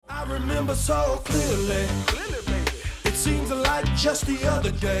remember so clearly. It seems like just the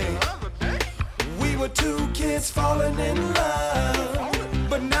other day. We were two kids falling in love,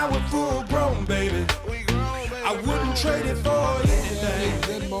 but now we're full grown, baby. I wouldn't trade it for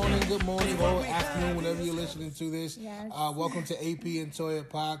anything. Good morning, or afternoon, whenever you're listening to this. Yes. Welcome to AP and Toya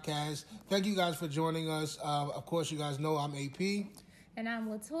Podcast. Thank you guys for joining us. Of course, you guys know I'm AP. And I'm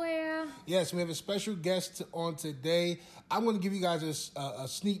Latoya. Yes, we have a special guest on today. I'm going to give you guys a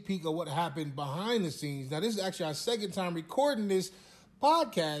sneak peek of what happened behind the scenes. Now, this is actually our second time recording this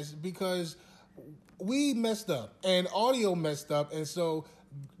podcast because we messed up and audio messed up. And so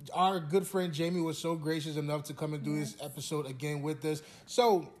our good friend Jamie was so gracious enough to come and do this episode again with us.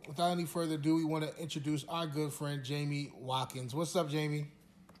 So without any further ado, we want to introduce our good friend Jamie Watkins. What's up, Jamie?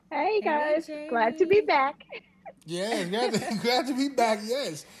 Hey guys, Jamie. glad to be back. Yeah, glad to be back,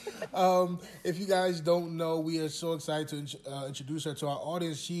 yes. If you guys don't know, we are so excited to introduce her to our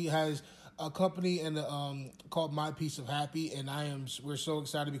audience. She has a company called My Piece of Happy, and we're so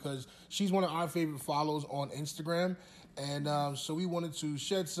excited because she's one of our favorite follows on Instagram. And so we wanted to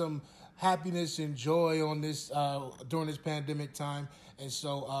shed some happiness and joy on this during this pandemic time. And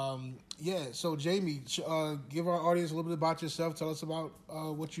so, so Jamie, give our audience a little bit about yourself. Tell us about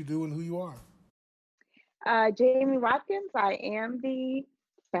what you do and who you are. Jamie Watkins. I am the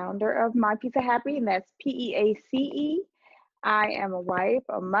founder of My Piece of Happy, and that's PEACE. I am a wife,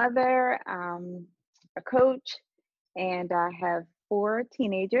 a mother, a coach, and I have 4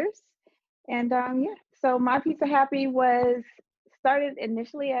 teenagers. And so My Piece of Happy was started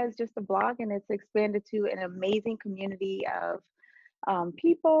initially as just a blog, and it's expanded to an amazing community of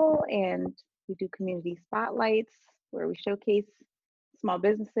people. And we do community spotlights where we showcase small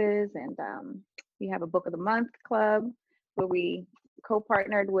businesses, and we have a Book of the Month club where we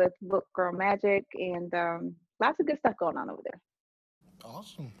co-partnered with Book Girl Magic, and lots of good stuff going on over there.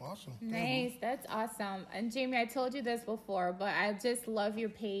 Awesome. Nice. That's awesome. And Jamie, I told you this before, but I just love your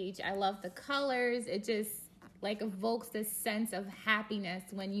page. I love the colors. It just evokes this sense of happiness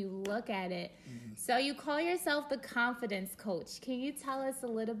when you look at it. Mm-hmm. So you call yourself the confidence coach. Can you tell us a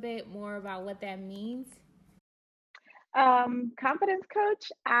little bit more about what that means? Confidence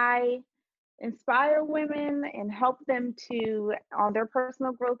coach, I inspire women and help them on their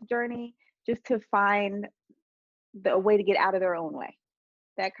personal growth journey, just to find a way to get out of their own way.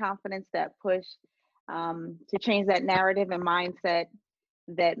 That confidence, that push to change that narrative and mindset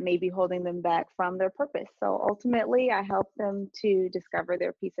that may be holding them back from their purpose. So ultimately, I help them to discover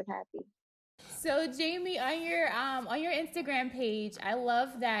their piece of happy. So Jamie, on your Instagram page, I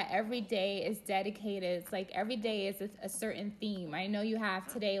love that every day is dedicated. It's like every day is a certain theme. I know you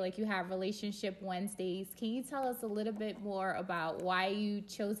have today, you have Relationship Wednesdays. Can you tell us a little bit more about why you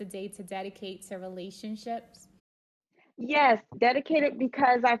chose a day to dedicate to relationships? Yes, dedicated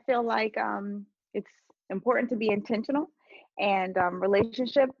because I feel like it's important to be intentional, and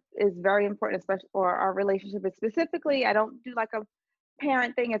relationship is very important, especially for our relationship. It's specifically, I don't do a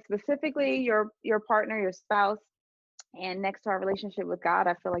parent thing. It's specifically your partner, your spouse, and next to our relationship with God,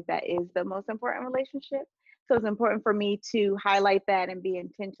 I feel like that is the most important relationship. So it's important for me to highlight that and be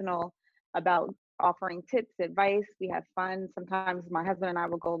intentional about offering tips, advice. We have fun. Sometimes my husband and I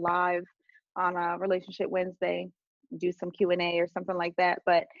will go live on a Relationship Wednesday, do some Q&A or something like that.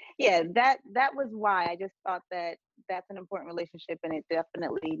 But yeah, that was why I just thought that that's an important relationship, and it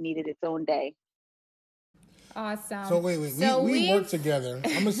definitely needed its own day. Awesome. So wait. So we work together.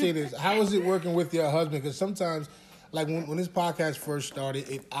 I'm going to say this. How is it working with your husband? Because sometimes, when this podcast first started,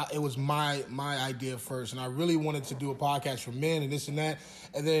 it was my idea first. And I really wanted to do a podcast for men and this and that.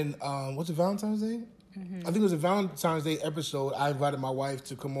 And then, what's it, Valentine's Day? Mm-hmm. I think it was a Valentine's Day episode. I invited my wife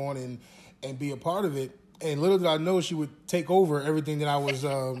to come on and be a part of it. And little did I know she would take over everything that I was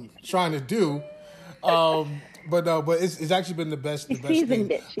trying to do. But it's actually been the best. She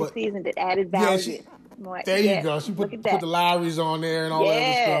seasoned it, added value. There you go. She put the Lowry's on there and all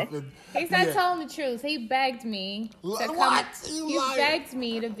that other stuff. He's not telling the truth. He begged me to come. He begged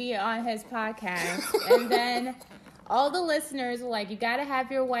me to be on his podcast, and then all the listeners were like, "You got to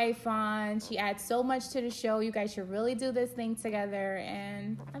have your wife on. She adds so much to the show. You guys should really do this thing together."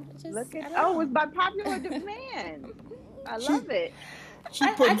 And I'm just it was by popular demand. I love it. She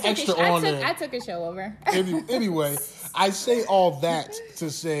put extra on there. I took a show over. Anyway, I say all that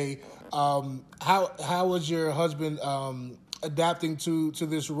to say, how was your husband adapting to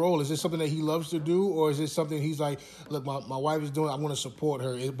this role? Is this something that he loves to do, or is this something he's like, look, my wife is doing, I'm going to support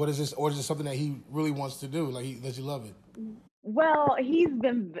her? But is this something that he really wants to do? Does he love it? Well, he's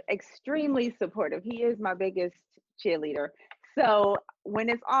been extremely supportive. He is my biggest cheerleader. So when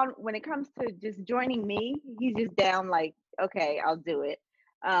it comes to just joining me, he's just down like, okay, I'll do it.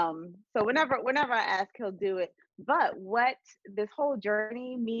 So whenever I ask, he'll do it. But what this whole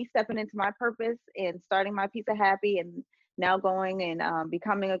journey, me stepping into my purpose and starting my Pizza Happy, and now going and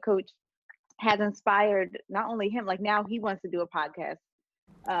becoming a coach, has inspired not only him. Like now he wants to do a podcast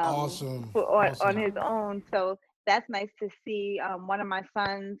Awesome. on Awesome. his own. So that's nice to see. One of my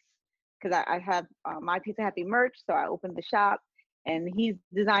sons, because I have my Pizza Happy merch, so I opened the shop, and he's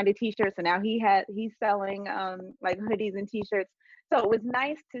designed a T-shirt. So now he's selling like hoodies and T-shirts. So it was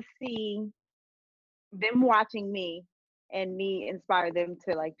nice to see them watching me and me inspire them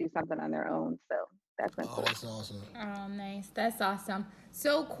to like do something on their own. So that's been Oh, cool. that's awesome. Oh, nice. That's awesome.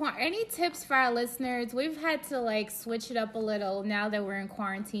 So, any tips for our listeners? We've had to like switch it up a little now that we're in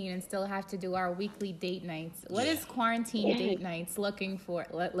quarantine and still have to do our weekly date nights. What is quarantine date nights looking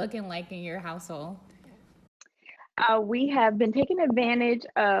like in your household? We have been taking advantage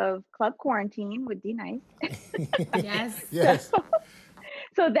of Club Quarantine with D Nice. Yes. Yes.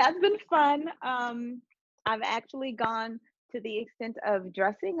 So that's been fun. I've actually gone to the extent of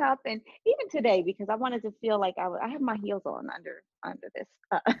dressing up, and even today, because I wanted to feel like I have my heels on under this.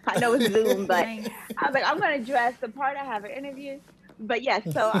 I know it's Zoom, but Nice. I was like, I'm going to dress the part. I have an interview. But yes,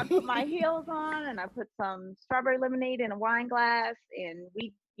 so I put my heels on, and I put some strawberry lemonade in a wine glass, and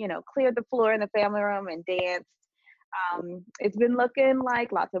we, cleared the floor in the family room and danced. It's been looking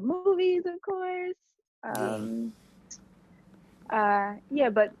like lots of movies, of course. Yeah,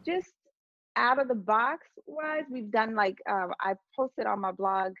 but just out of the box wise, we've done like I posted on my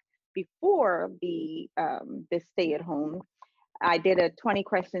blog before the this stay at home. I did a 20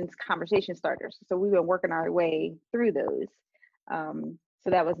 questions conversation starters. So we've been working our way through those. So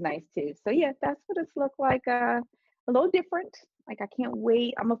that was nice too. So yeah, that's what it's looked like. A little different. Like I can't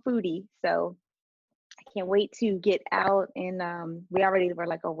wait. I'm a foodie, so I can't wait to get out. And we already were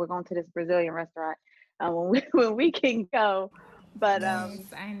like, oh, we're going to this Brazilian restaurant when we can go. But Yes,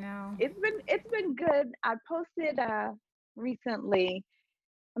 I know. it's been good. I posted recently.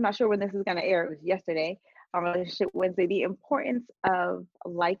 I'm not sure when this is going to air. It was yesterday on Relationship Wednesday. The importance of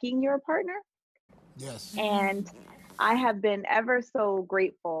liking your partner, Yes. and I have been ever so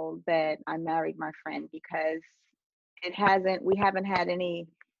grateful that I married my friend, because we haven't had any.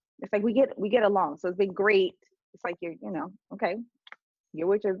 It's like we get along, so it's been great. It's like okay, you're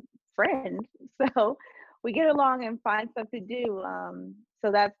with your friend, so we get along and find stuff to do.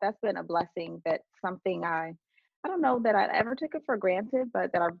 So that's been a blessing. That's something I don't know that I ever took it for granted,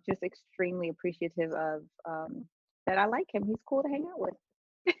 but that I'm just extremely appreciative of. That I like him. He's cool to hang out with.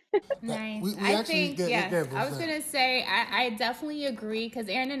 Nice. We I actually think, get yes. I was going to say, I definitely agree because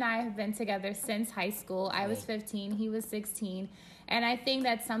Aaron and I have been together since high school. I was 15, he was 16. And I think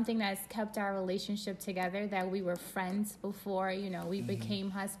that's something that's kept our relationship together, that we were friends before, we became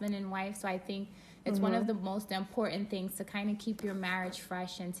husband and wife. So I think it's one of the most important things to kind of keep your marriage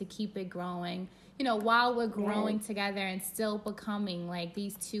fresh and to keep it growing. While we're growing together and still becoming like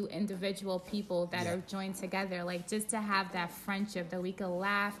these two individual people that are joined together, like just to have that friendship that we could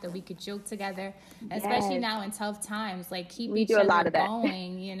laugh, that we could joke together, especially now in tough times, like keep We each do a lot other of that.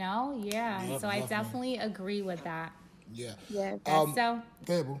 going, Yeah. So I definitely agree with that. Yeah. Yes. So,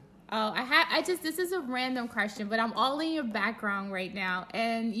 Gable. this is a random question, but I'm all in your background right now,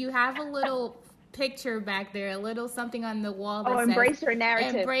 and you have a little picture back there, a little something on the wall that says, embrace your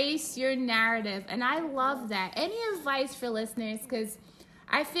narrative. Embrace your narrative. And I love that. Any advice for listeners? Because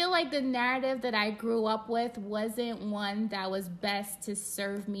I feel like the narrative that I grew up with wasn't one that was best to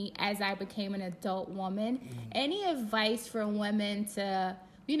serve me as I became an adult woman. Any advice for women to,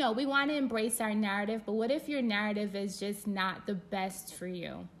 we want to embrace our narrative, but what if your narrative is just not the best for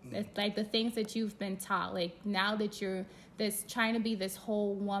you? It's like the things that you've been taught, like now that you're trying to be this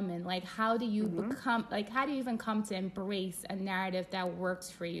whole woman, like how do you become, like how do you even come to embrace a narrative that works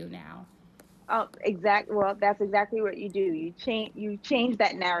for you now? Oh, exactly. Well, that's exactly what you do. You change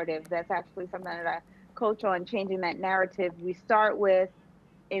that narrative. That's actually something that I coach on, changing that narrative. We start with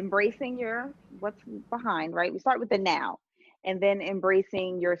embracing what's behind, right? We start with the now, and then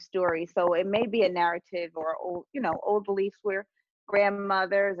embracing your story. So it may be a narrative or old beliefs where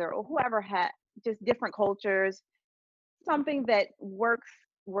grandmothers or whoever had just different cultures, something that worked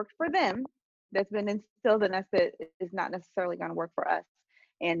for them, that's been instilled in us, that is not necessarily going to work for us.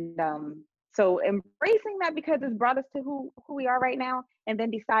 And so embracing that, because it's brought us to who we are right now, and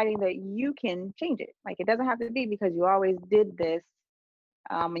then deciding that you can change it. Like it doesn't have to be because you always did this,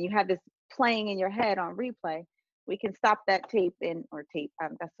 and you have this playing in your head on replay. We can stop that tape tape.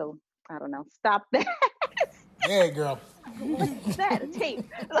 That's so, I don't know. Stop that. Yeah, girl. What's that? A tape.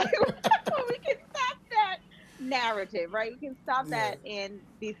 Like, we can stop that narrative, right? We can stop that and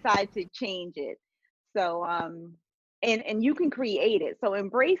decide to change it. So and you can create it. So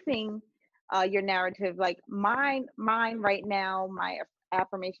embracing your narrative, like mine right now, my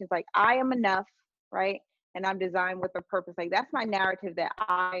affirmations, like I am enough, right? And I'm designed with a purpose. Like that's my narrative that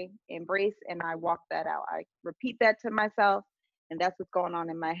I embrace and I walk that out. I repeat that to myself, and that's what's going on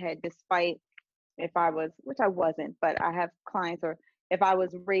in my head, despite if I was, which I wasn't, but I have clients, or if I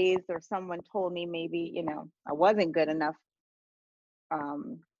was raised or someone told me maybe, I wasn't good enough,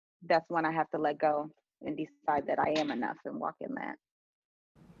 that's when I have to let go and decide that I am enough and walk in that.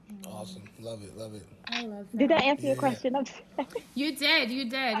 Awesome. Love it. Love it. I love that. Did I answer your Yeah. question? You did.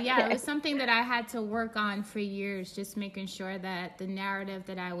 Yeah, Okay. it was something that I had to work on for years, just making sure that the narrative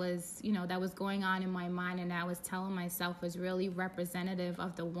that I was, that was going on in my mind and I was telling myself was really representative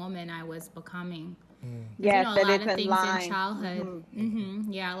of the woman I was becoming. Yes, A that lot is of in things line. in childhood.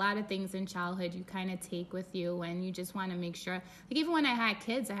 Yeah, a lot of things in childhood you kind of take with you, and you just want to make sure. Like even when I had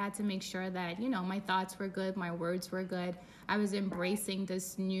kids, I had to make sure that my thoughts were good, my words were good. I was embracing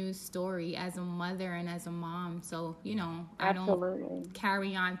this new story as a mother and as a mom. So I Absolutely. don't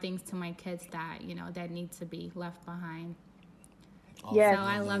carry on things to my kids that that need to be left behind. Yes, So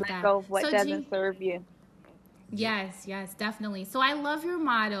I love let that. go of what So doesn't serve you. Yes, definitely. So I love your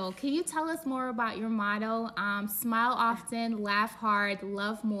motto. Can you tell us more about your motto? Smile often, laugh hard,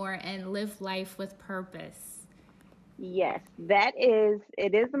 love more, and live life with purpose. Yes,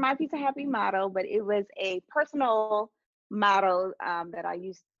 it is my piece of happy motto, but it was a personal motto that I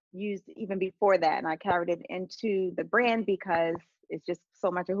used even before that, and I carried it into the brand because it's just so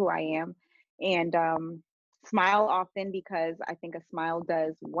much of who I am. And smile often, because I think a smile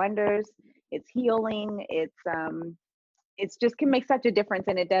does wonders. It's healing. It's just can make such a difference,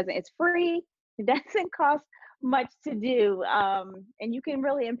 and it's free. It doesn't cost much to do, and you can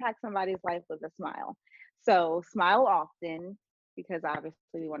really impact somebody's life with a smile. So smile often, because obviously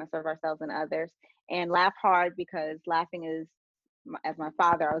we want to serve ourselves and others, and laugh hard, because laughing is, as my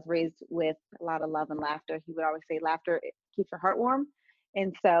father, I was raised with a lot of love and laughter. He would always say laughter, it keeps your heart warm.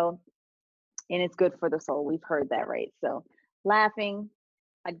 And so, and it's good for the soul. We've heard that, right? So laughing,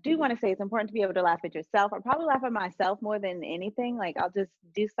 I do want to say it's important to be able to laugh at yourself. I probably laugh at myself more than anything. Like I'll just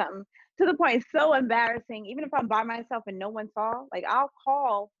do something to the point it's so embarrassing. Even if I'm by myself and no one saw, like I'll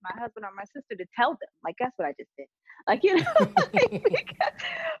call my husband or my sister to tell them, like, guess what I just did? Like,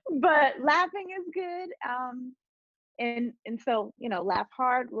 but laughing is good. And so, laugh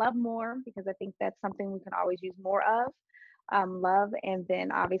hard, love more, because I think that's something we can always use more of. Love, and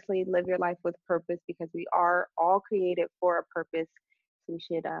then obviously live your life with purpose, because we are all created for a purpose. So we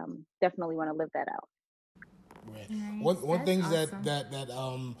should definitely want to live that out. Right. Nice. One That's things awesome.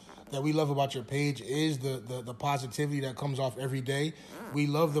 that we love about your page is the positivity that comes off every day. We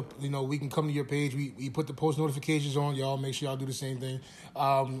love we can come to your page. We put the post notifications on. Y'all make sure y'all do the same thing,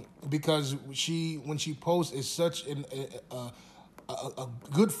 because when she posts, is such a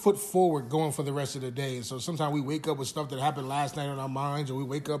good foot forward going for the rest of the day. And so sometimes we wake up with stuff that happened last night on our minds, or we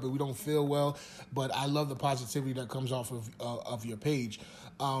wake up and we don't feel well. But I love the positivity that comes off of your page.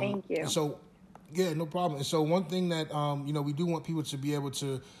 Thank you. So, yeah, no problem. And so one thing that we do want people to be able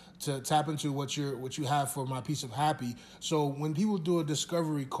to tap into what you have for My Piece of Happy. So when people do a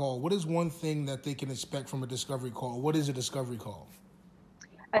discovery call, what is one thing that they can expect from a discovery call? What is a discovery call?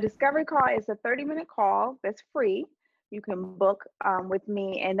 A discovery call is a 30-minute call that's free. You can book with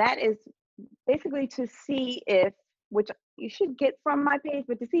me, and that is basically to see which you should get from my page,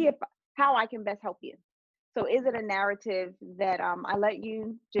 but to see how I can best help you. So is it a narrative that I let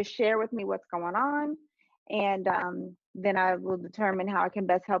you just share with me what's going on? And then I will determine how I can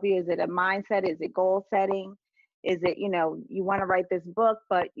best help you. Is it a mindset? Is it goal setting? Is it, you want to write this book,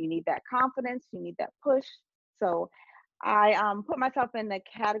 but you need that confidence, you need that push. So I put myself in the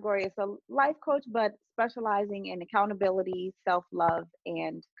category as a life coach, but specializing in accountability, self-love,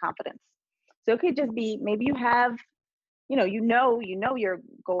 and confidence. So it could just be, maybe you have you know your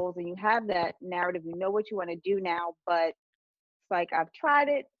goals, and you have that narrative, you know what you want to do now, but it's like, I've tried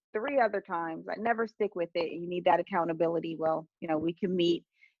it 3 other times, I never stick with it, and you need that accountability. Well, we can meet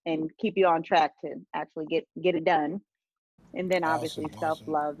and keep you on track to actually get it done. And then obviously Awesome.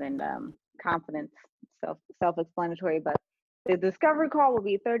 self-love and confidence, self-explanatory. But the discovery call will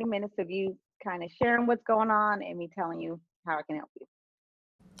be 30 minutes of you kind of sharing what's going on and me telling you how I can help you.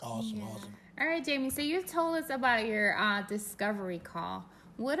 Awesome. All right, Jamie. So you've told us about your discovery call.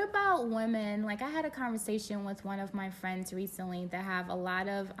 What about women? Like I had a conversation with one of my friends recently that have a lot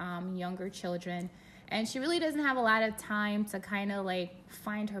of younger children, and she really doesn't have a lot of time to kind of like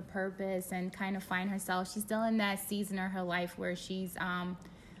find her purpose and kind of find herself. She's still in that season of her life where she's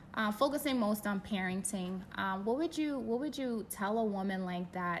focusing most on parenting. What would you tell a woman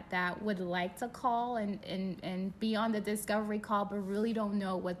like that would like to call and be on the discovery call, but really don't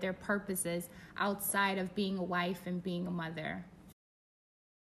know what their purpose is outside of being a wife and being a mother?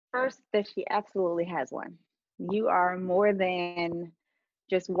 First, that she absolutely has one. You are more than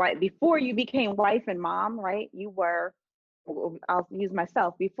just wife. Before you became wife and mom, right? You were, I'll use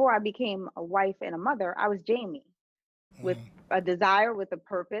myself. Before I became a wife and a mother, I was Jamie with a desire, with a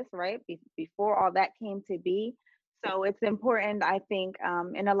purpose, right? Before all that came to be. So it's important, I think,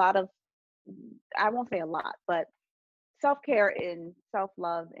 in a lot of, I won't say a lot, but self-care and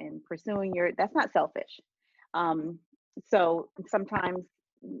self-love and pursuing that's not selfish. Um, so sometimes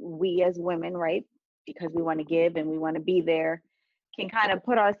we as women, right, because we want to give and we want to be there, can kind of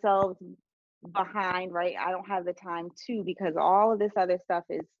put ourselves behind, right? I don't have the time to, because all of this other stuff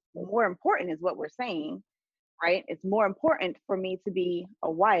is more important, is what we're saying, right? It's more important for me to be a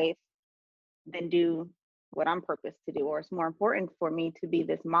wife than do what I'm purposed to do, or it's more important for me to be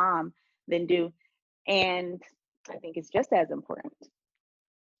this mom than do. And I think it's just as important,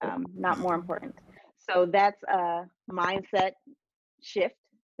 not more important. So that's a mindset shift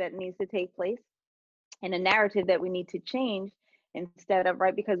that needs to take place, and a narrative that we need to change, instead of,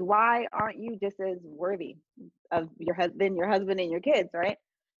 right, because why aren't you just as worthy of your husband and your kids, right?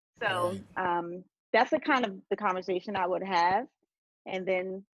 So that's the kind of the conversation I would have. And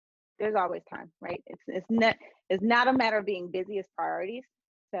then there's always time, right? It's not a matter of being busy, as priorities.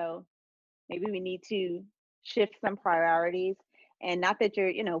 So maybe we need to shift some priorities, and not that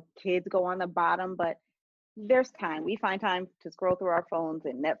kids go on the bottom, but there's time. We find time to scroll through our phones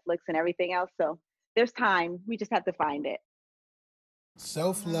and Netflix and everything else. So there's time. We just have to find it.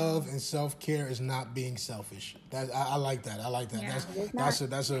 Self-love and self-care is not being selfish. I like that. I like that.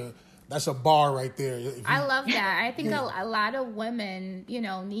 Yeah. That's a bar right there. I love that. I think a lot of women,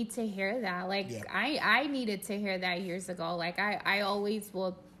 need to hear that. Like, I needed to hear that years ago. Like, I always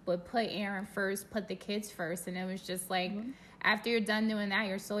would put Aaron first, put the kids first. And it was just like, after you're done doing that,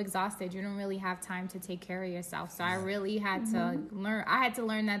 you're so exhausted. You don't really have time to take care of yourself. So I really had to learn. I had to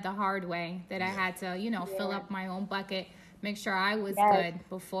learn that the hard way, that I had to, fill up my own bucket, make sure I was good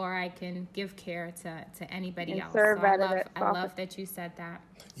before I can give care to anybody else. So I love that you said that.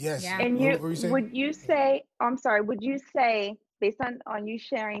 Yes. Yeah. And would you say, I'm sorry, would you say, based on you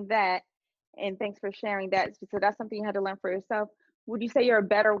sharing that, and thanks for sharing that, so that's something you had to learn for yourself, would you say you're a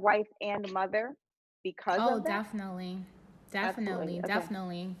better wife and mother because of that? Definitely. Okay.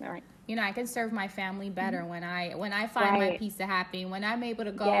 Definitely. All right. I can serve my family better when I find my piece of happy, when I'm able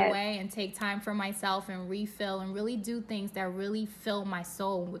to go away and take time for myself and refill and really do things that really fill my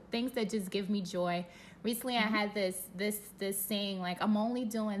soul, things that just give me joy. Recently, I had this saying, like, I'm only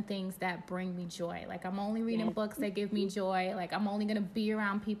doing things that bring me joy. Like, I'm only reading books that give me joy. Like, I'm only gonna be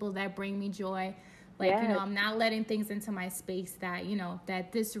around people that bring me joy. Like, I'm not letting things into my space that,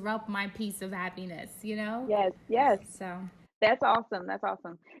 that disrupt my peace of happiness, Yes. So That's awesome.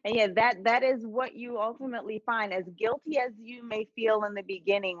 And that is what you ultimately find, as guilty as you may feel in the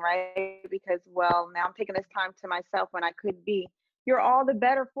beginning, right? Because, well, now I'm taking this time to myself when I could be. You're all the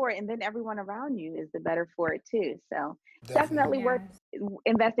better for it. And then everyone around you is the better for it too. So definitely worth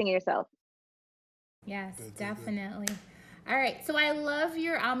investing in yourself. Yes, definitely. All right, so I love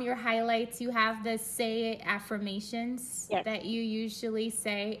your highlights. You have the say affirmations that you usually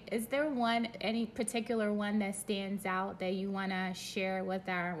say. Is there any particular one that stands out that you want to share with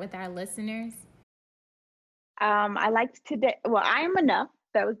our listeners? I liked today. Well, I am enough.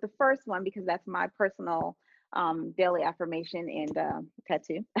 That was the first one, because that's my personal daily affirmation and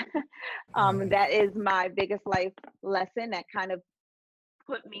tattoo. That is my biggest life lesson that kind of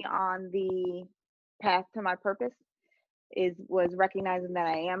put me on the path to my purpose. Was recognizing that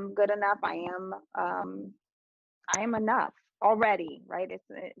I am good enough. I am enough already, right? It's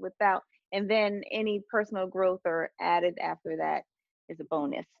without, and then any personal growth or added after that is a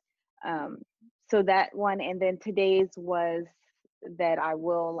bonus. So that one, and then today's was that I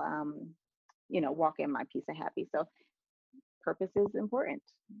will, walk in my piece of happy. So purpose is important.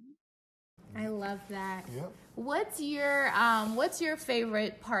 I love that. Yep. What's your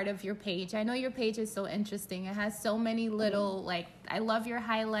favorite part of your page? I know your page is so interesting. It has so many little, like, I love your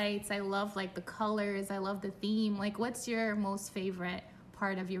highlights. I love, like, the colors. I love the theme. Like, what's your most favorite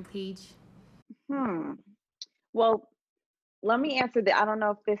part of your page? Well, let me answer that. I don't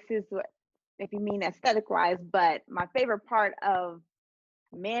know if this is if you mean aesthetic wise, but my favorite part of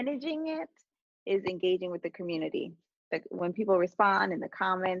managing it is engaging with the community. When people respond in the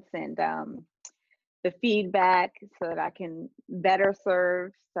comments and the feedback, so that I can better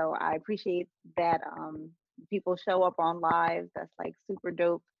serve. So I appreciate that people show up on live. That's like super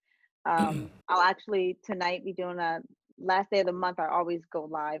dope. I'll actually tonight be doing a last day of the month. I always go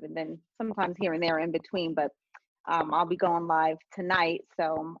live, and then sometimes here and there in between. But I'll be going live tonight,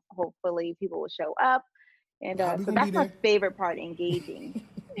 so hopefully people will show up. And so that's my favorite part: engaging,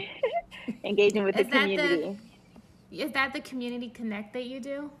 engaging with the community. Is that the Community Connect that you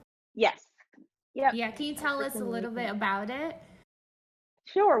do? Yes. Yep. Yeah. Can you tell us a little bit about it?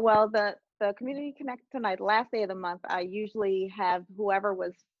 Sure. Well, the Community Connect tonight, last day of the month, I usually have whoever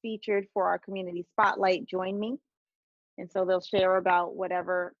was featured for our community spotlight join me. And so they'll share about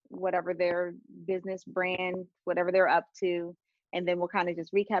whatever their business brand, whatever they're up to. And then we'll kind of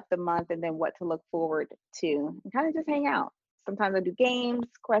just recap the month and then what to look forward to and kind of just hang out. Sometimes I do games,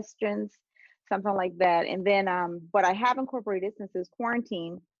 questions, something like that. And then what I have incorporated since this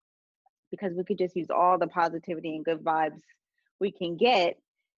quarantine, because we could just use all the positivity and good vibes we can get,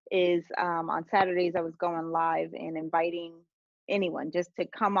 is on Saturdays I was going live and inviting anyone just to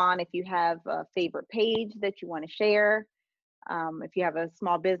come on. If you have a favorite page that you want to share, if you have a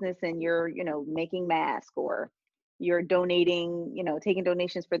small business and you're making masks, or you're donating, taking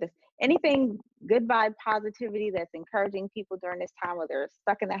donations for this, anything good vibe positivity that's encouraging people during this time where they're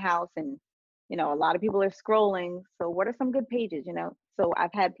stuck in the house and a lot of people are scrolling. So what are some good pages? So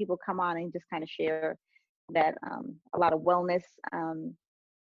I've had people come on and just kind of share that. A lot of wellness,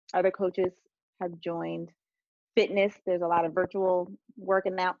 other coaches have joined. Fitness, there's a lot of virtual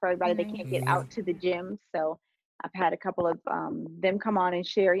working out for everybody that can't get out to the gym. So I've had a couple of them come on and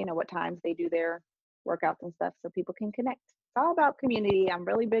share, what times they do their workouts and stuff, so people can connect. It's all about community. I'm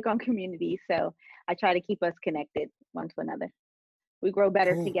really big on community, so I try to keep us connected one to another. We grow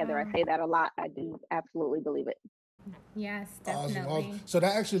better together. I say that a lot. I do absolutely believe it. Yes, definitely. Awesome. So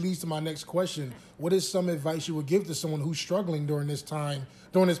that actually leads to my next question. What is some advice you would give to someone who's struggling during this time,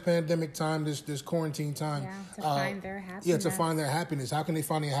 during this pandemic time, this quarantine time? Yeah, to find their happiness. Yeah, to find their happiness. How can they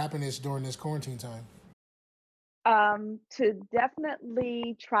find their happiness during this quarantine time? To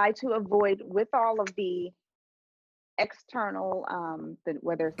definitely try to avoid, with all of the external,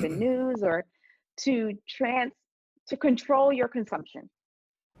 whether it's the news, or to control your consumption.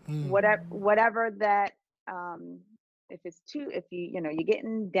 Whatever that, if you're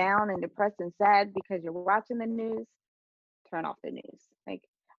getting down and depressed and sad because you're watching the news, turn off the news. Like,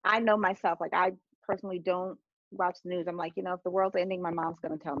 I know myself, like, I personally don't watch the news. I'm like, if the world's ending, my mom's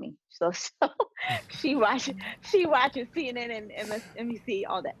gonna tell me. So she watches CNN and MSNBC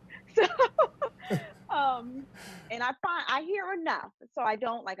all day. So and I hear enough. So I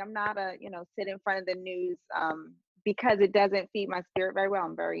don't, like, I'm not sit in front of the news because it doesn't feed my spirit very well.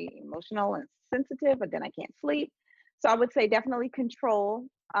 I'm very emotional and sensitive, but then I can't sleep. So I would say definitely control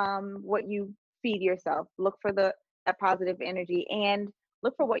what you feed yourself. Look for that positive energy, and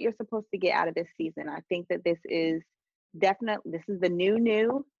look for what you're supposed to get out of this season. I think that this is the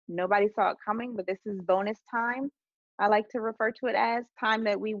new. Nobody saw it coming, but this is bonus time. I like to refer to it as time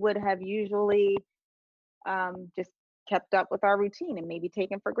that we would have usually just kept up with our routine and maybe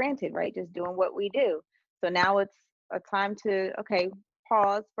taken for granted, right? Just doing what we do. So now it's a time to,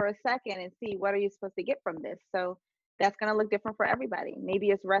 pause for a second and see, what are you supposed to get from this? So that's going to look different for everybody. Maybe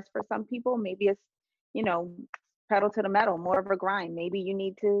it's rest for some people. Maybe it's, pedal to the metal, more of a grind. Maybe you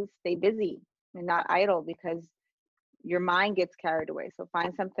need to stay busy and not idle because your mind gets carried away. So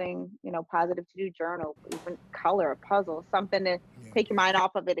find something, positive to do, journal, even color, a puzzle, something to take your mind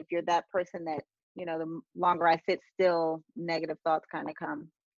off of it. If you're that person that, the longer I sit still, negative thoughts kind of come.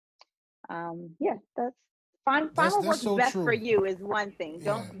 That's fine. Find what works best for you is one thing.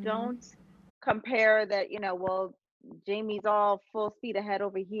 Don't compare that, well, Jamie's all full speed ahead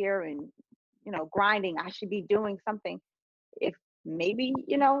over here and, grinding. I should be doing something. If maybe,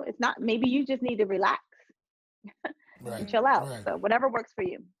 it's not, maybe you just need to relax and chill out. Right. So whatever works for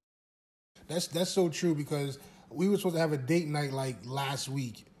you. That's so true, because we were supposed to have a date night like last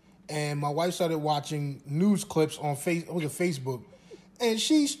week, and my wife started watching news clips on Facebook, and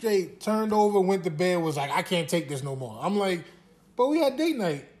she straight turned over, went to bed, was like, I can't take this no more. I'm like, but we had date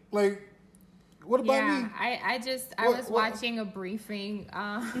night. Like, what about me? I was watching a briefing.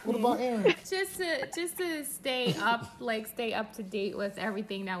 What about Aaron? just to stay up to date with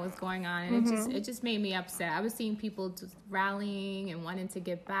everything that was going on, and it just made me upset. I was seeing people just rallying and wanting to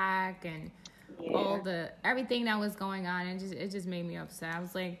get back, and everything that was going on, and it just made me upset. I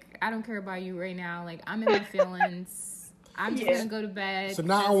was like, I don't care about you right now. Like, I'm in my feelings. I'm just gonna go to bed. So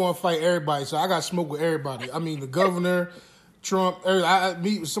now I want to fight everybody. So I got smoke with everybody. I mean, the governor. Trump,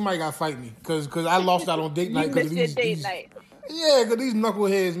 somebody got to fight me because I lost out on date night. You missed your date night. Yeah, because these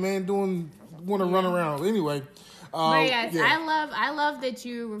knuckleheads, man, want to run around. Anyway, But yes, yeah. I love that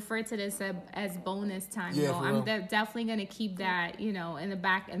you refer to this as bonus time. Yeah, You know, for I'm real. definitely gonna keep that, you know, in the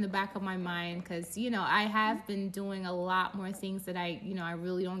back of my mind, because you know I have been doing a lot more things that I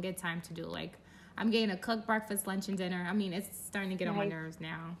really don't get time to do. Like I'm getting a cook breakfast, lunch, and dinner. I mean, it's starting to get on my Nice. nerves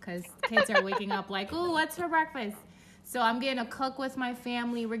now because kids are waking up like, oh, what's for breakfast? So I'm getting to cook with my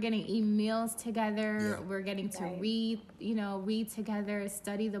family. We're getting to eat meals together. Yeah. We're getting to Nice. read together,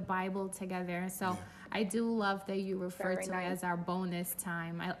 study the Bible together. So Yeah. I do love that you refer Very to it nice. as our bonus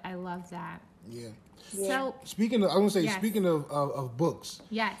time. I love that. Yeah. Yeah. So Speaking of, I want to say, Yes. speaking of books,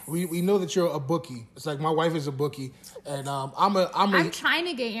 yes, we know that you're a bookie. It's like my wife is a bookie, and I'm trying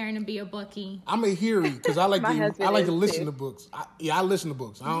to get Aaron to be a bookie. I'm a heary because I like My to husband is listen too. to books. I listen to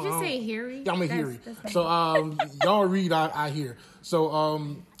books. Did you say heary? Yeah, I'm a That's- heary. that's nice. So y'all read, I hear. So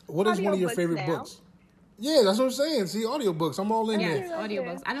what is one of your Audiobooks favorite now. books? Yeah, that's what I'm saying. See, audiobooks. I'm all in Yes, there. Okay.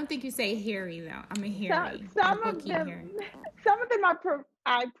 audiobooks. I don't think you say heary though. I'm a So, heary. some A of bookie them, heary. some of them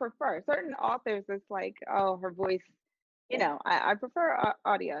I prefer. Certain authors, it's like, oh, her voice. I prefer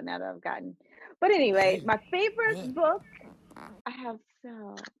audio now that I've gotten. But anyway, Hey, my yeah. favorite book, I have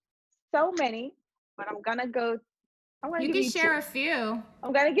so many, but I'm gonna You give can you two. share a few.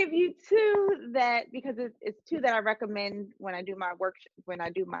 I'm gonna give you two that because it's two that I recommend when I do my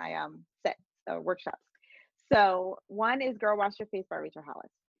sets workshops. So one is Girl Wash Your Face by Rachel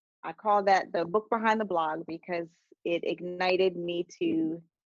Hollis. I call that the book behind the blog because it ignited me to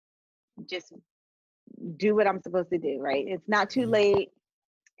just do what I'm supposed to do, right? It's not too Mhm. late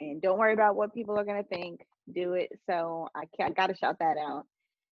and don't worry about what people are gonna think. Do it. So I gotta shout that out.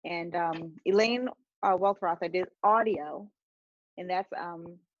 And Elaine Welteroth, I did audio, and that's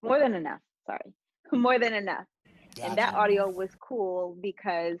more than enough. Sorry, more than enough. And Gotcha. that audio was cool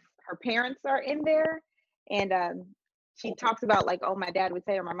because her parents are in there, and she talks about like, oh, my dad would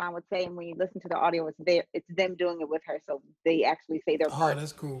say or my mom would say, and when you listen to the audio, it's them doing it with her, so they actually say their Oh, part.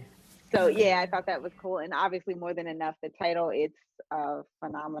 that's cool. So yeah, I thought that was cool, and obviously more than enough. The title, it's a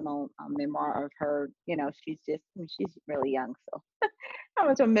phenomenal memoir of her. She's really young, so not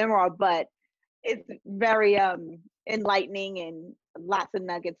much of a memoir, but it's very enlightening and lots of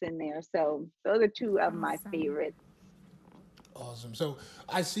nuggets in there. So those are two of my Awesome. favorites. Awesome. So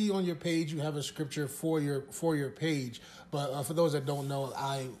I see on your page you have a scripture for your page, but for those that don't know,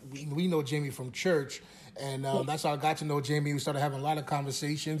 we know Jamie from church, and that's how I got to know Jamie. We started having a lot of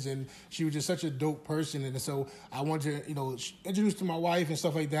conversations, and she was just such a dope person, and so I wanted to introduce to my wife and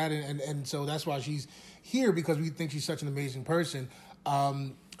stuff like that, and so that's why she's here because we think she's such an amazing person.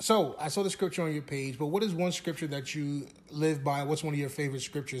 So I saw the scripture on your page, but what is one scripture that you live by? What's one of your favorite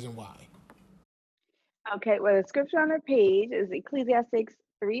scriptures and why? Okay, well, the scripture on the page is Ecclesiastes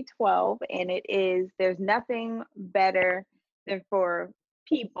 3:12, and it is, there's nothing better than for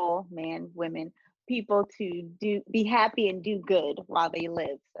people, man, women, people to be happy and do good while they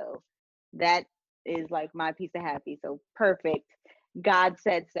live. So that is like my piece of happy. So perfect. God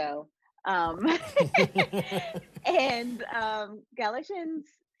said so. Um, and Galatians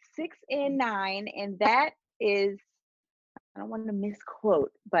 6:9, and that is, I don't want to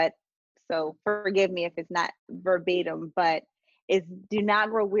misquote, but so forgive me if it's not verbatim, but is, do not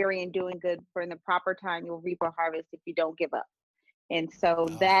grow weary in doing good, for in the proper time you'll reap a harvest if you don't give up. And so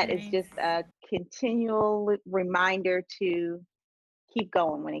Awesome. that is Nice. just a continual reminder to keep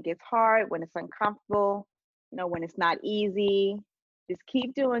going when it gets hard, when it's uncomfortable, when it's not easy. Just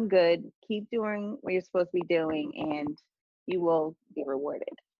keep doing good, keep doing what you're supposed to be doing, and you will be rewarded.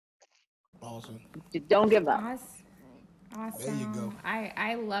 Awesome. Just don't give up. Awesome. There you go. Awesome.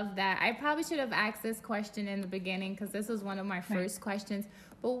 I love that. I probably should have asked this question in the beginning because this was one of my first questions.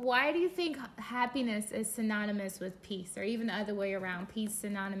 But why do you think happiness is synonymous with peace, or even the other way around, peace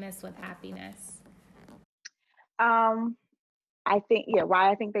synonymous with happiness? Um, I think, yeah, why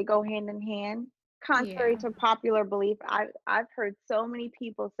I think they go hand in hand. Contrary Yeah. to popular belief, I've heard so many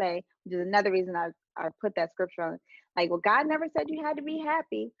people say, which is another reason I put that scripture on, like, well, God never said you had to be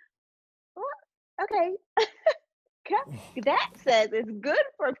happy. Well, okay, that says it's good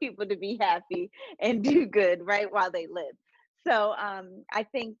for people to be happy and do good right while they live. So I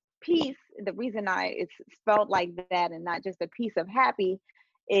think peace, the reason it's spelled like that and not just a piece of happy,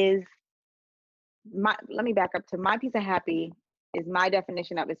 is let me back up to my piece of happy is my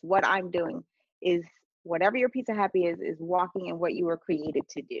definition of it's what I'm doing, is whatever your piece of happy is walking in what you were created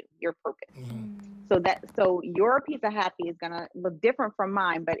to do, your purpose. So your piece of happy is gonna look different from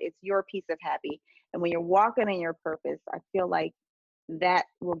mine, but it's your piece of happy. And when you're walking in your purpose, I feel like that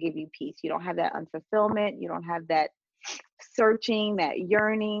will give you peace. You don't have that unfulfillment, you don't have that searching, that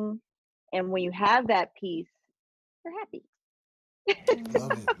yearning. And when you have that peace, you're happy.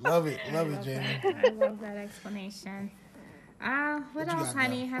 Love it, Jamie. I love that explanation. What else, got,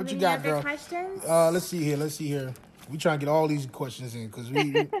 honey? girl? Have What you any got, other girl? questions? Let's see here. We trying to get all these questions in because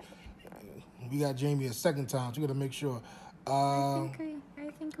we got Jamie a second time. So we got to make sure. I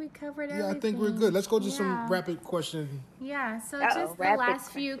think we covered everything. Yeah, I think we're good. Let's go to some Yeah. rapid question. Yeah, so Uh-oh, just the rapid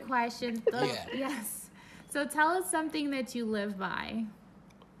last few questions. Yeah. Yes. So tell us something that you live by.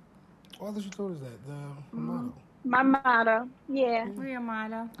 Oh, I thought you told us that. The motto. My motto, yeah. Or your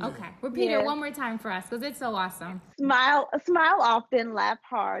motto. Okay. Repeat it one more time for us because it's so awesome. Smile often, laugh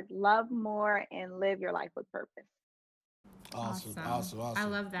hard, love more, and live your life with purpose. Awesome. I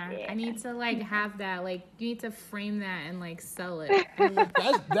love that. Yeah. I need to have that. Like, you need to frame that and sell it.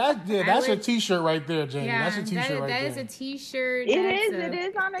 That's a T-shirt right there, Jamie. Yeah, that's a T-shirt right there. That is a T-shirt. It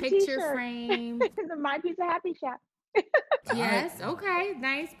is on a picture t-shirt. frame. The My Pizza Happy Shop. Yes. Okay.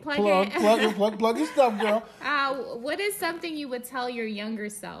 Nice. Plug your stuff, girl. What is something you would tell your younger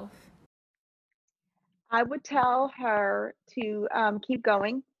self? I would tell her to keep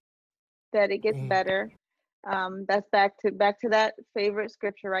going, that it gets better. That's back to that favorite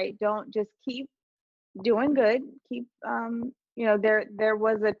scripture, right? Don't just keep doing good. Keep there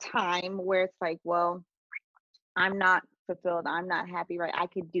was a time where it's like, well, I'm not fulfilled. I'm not happy, right? I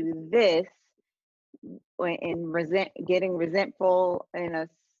could do this, and getting resentful in a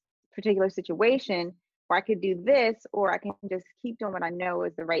particular situation, or I could do this, or I can just keep doing what I know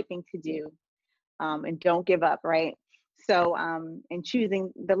is the right thing to do, and don't give up, right? So, and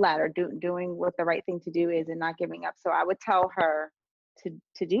choosing the latter, doing what the right thing to do is, and not giving up. So I would tell her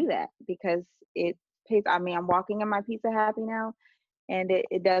to do that because it pays. I mean, I'm walking in my pizza happy now, and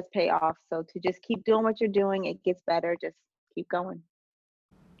it does pay off. So to just keep doing what you're doing, it gets better. Just keep going.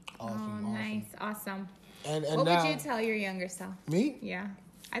 Awesome. Nice. Awesome. And what now, would you tell your younger self? Me? Yeah.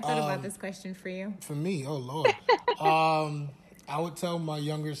 I thought about this question for you. For me, oh Lord. I would tell my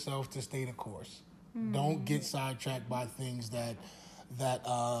younger self to stay the course. Don't get sidetracked by things that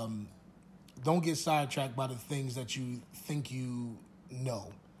don't get sidetracked by the things that you think you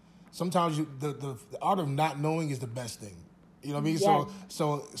know. Sometimes the art of not knowing is the best thing. You know what I mean? Yes.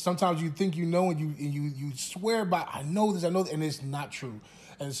 So sometimes you think you know and you swear by I know this, and it's not true.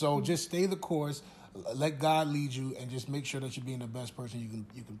 And so just stay the course, let God lead you, and just make sure that you're being the best person you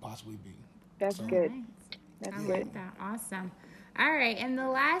can possibly be. That's good. Nice. That's I good. like that. Awesome. All right, and the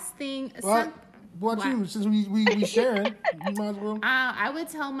last thing. What you? Since we sharing, you might as well. I would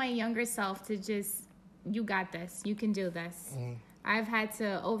tell my younger self to just, you got this. You can do this. I've had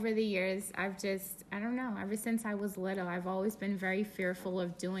to, over the years, I don't know, ever since I was little, I've always been very fearful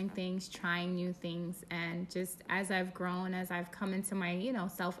of doing things, trying new things. And just as I've grown, as I've come into my,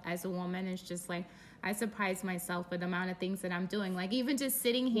 self as a woman, it's just like, I surprise myself with the amount of things that I'm doing. Like even just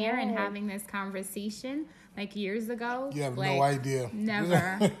sitting here and having this conversation, like years ago. You have no idea.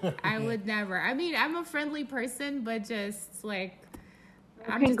 Never. I would never. I mean, I'm a friendly person, but just like,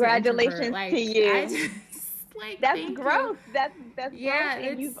 I'm congratulations just to you. I just, that's growth. That's yeah,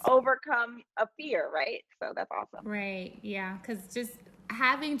 growth, and you've overcome a fear, right? So that's awesome. Right. Yeah. Because just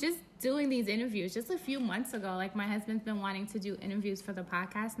doing these interviews just a few months ago, like my husband's been wanting to do interviews for the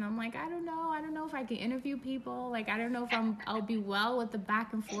podcast, and I'm like, I don't know if I can interview people. Like, I don't know if I'll be well with the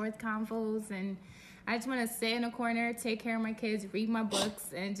back and forth convos, and I just want to sit in a corner, take care of my kids, read my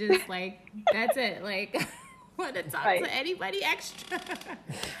books, and just like that's it. Like, want to talk to anybody extra.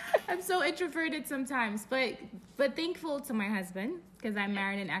 I'm so introverted sometimes, but thankful to my husband because I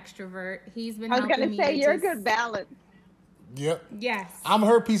married an extrovert. He's been. I was going to say you're a good balance. Yep. Yes. I'm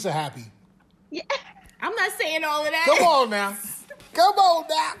her piece of happy. Yeah. I'm not saying all of that. Come on now.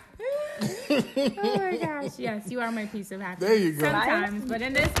 Oh my gosh. Yes, you are my piece of happiness. There you go. Sometimes, but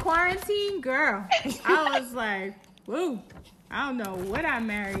in this quarantine, girl, I was like, woo. I don't know what I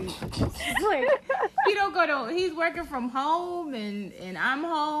married. Like, he's working from home and I'm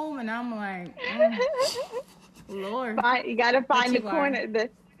home and I'm like, Lord. You got to find the corner, the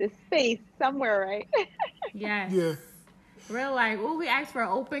space somewhere, right? Yes. Yeah. We're like, we asked for an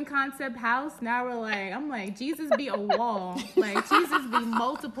open concept house. Now we're like, I'm like, Jesus be a wall. Like, Jesus be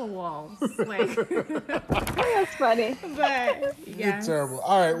multiple walls. Like, that's funny. But, yeah. You're terrible.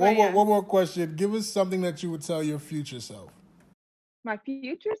 All right, one more question. Give us something that you would tell your future self. My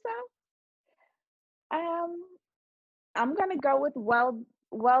future self? I'm going to go with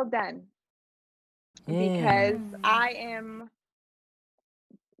well done. Because I am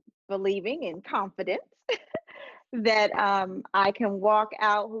believing and confident that I can walk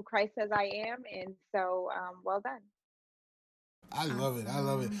out who Christ says I am, and so well done. I love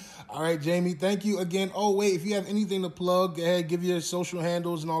it. All right, Jamie, thank you again. Oh, wait, if you have anything to plug, go ahead, give your social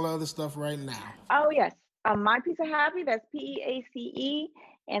handles and all the other stuff right now. Oh, yes. My Piece of Happy, that's PEACE,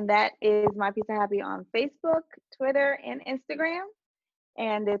 and that is My Piece of Happy on Facebook, Twitter, and Instagram,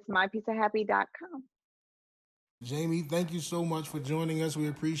 and it's mypieceofhappy.com. Jamie, thank you so much for joining us. We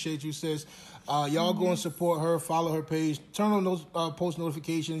appreciate you, sis. Y'all go and support her, follow her page, turn on those post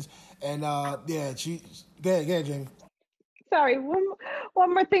notifications, and go ahead, Jamie. Sorry,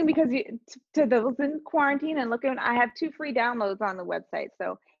 one more thing, because to those in quarantine and looking, I have 2 free downloads on the website.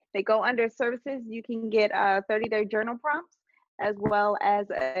 So they go under services. You can get 30-day journal prompts, as well as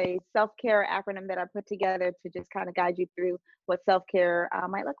a self-care acronym that I put together to just kind of guide you through what self-care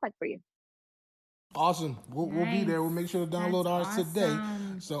might look like for you. Awesome. We'll be there. We'll make sure to download ours today.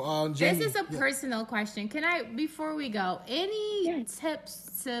 So, Jamie, this is a personal question. Can I, before we go, any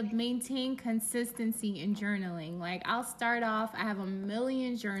tips to maintain consistency in journaling? Like, I'll start off, I have a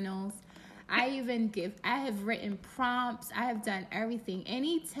million journals. I have written prompts. I have done everything.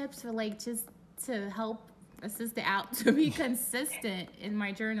 Any tips for just to help assist it out to be consistent in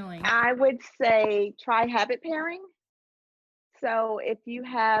my journaling? I would say try habit pairing. So if you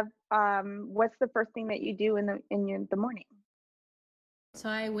have, what's the first thing that you do in the morning? So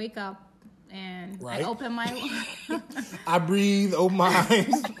I wake up and I open my... I breathe, oh my.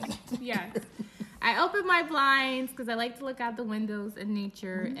 Yes. I open my blinds because I like to look out the windows in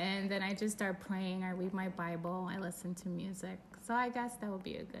nature, and then I just start praying. I read my Bible. I listen to music. So I guess that would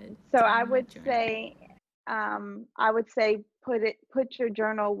be a good... So I would say put your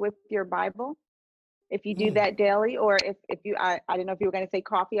journal with your Bible. If you do that daily, or if you, I didn't know if you were going to say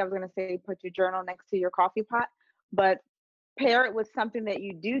coffee. I was going to say put your journal next to your coffee pot, but pair it with something that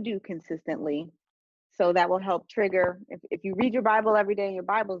you do consistently. So that will help trigger, if you read your Bible every day and your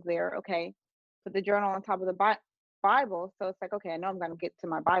Bible's there, okay, put the journal on top of the Bible. So it's like, okay, I know I'm going to get to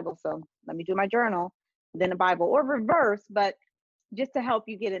my Bible, so let me do my journal, then the Bible, or reverse, but just to help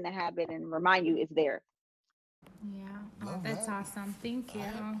you get in the habit and remind you it's there. Yeah, that's awesome. Thank you.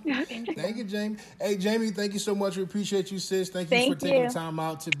 Thank you, Jamie. Hey, Jamie, thank you so much. We appreciate you, sis. Thank you for taking the time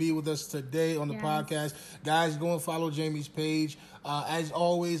out to be with us today on the podcast. Guys, go and follow Jamie's page. As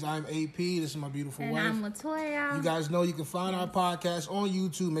always, I'm AP. This is my beautiful wife. And I'm Latoya. You guys know you can find our podcast on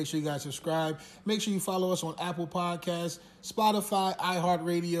YouTube. Make sure you guys subscribe. Make sure you follow us on Apple Podcasts, Spotify,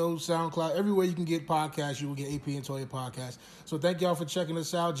 iHeartRadio, SoundCloud. Everywhere you can get podcasts, you will get AP and Toya podcast. So thank y'all for checking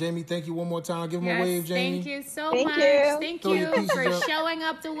us out. Jamie, thank you one more time. Give them a wave, Jamie. Thank you so much. Thank you for showing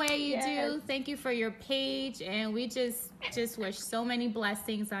up the way you do. Thank you for your page. And we just wish so many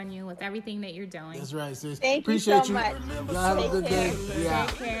blessings on you with everything that you're doing. That's right, sis. Appreciate you. Y'all have a good day. Yeah.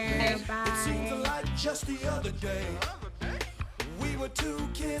 Take care. Bye. It seems like just the other day we were 2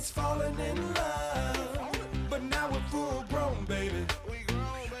 kids falling in love, but now we're full grown, baby.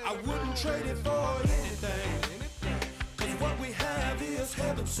 I wouldn't trade it for anything, 'cause what we have is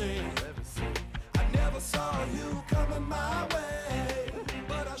heaven sent. I never saw you coming my way.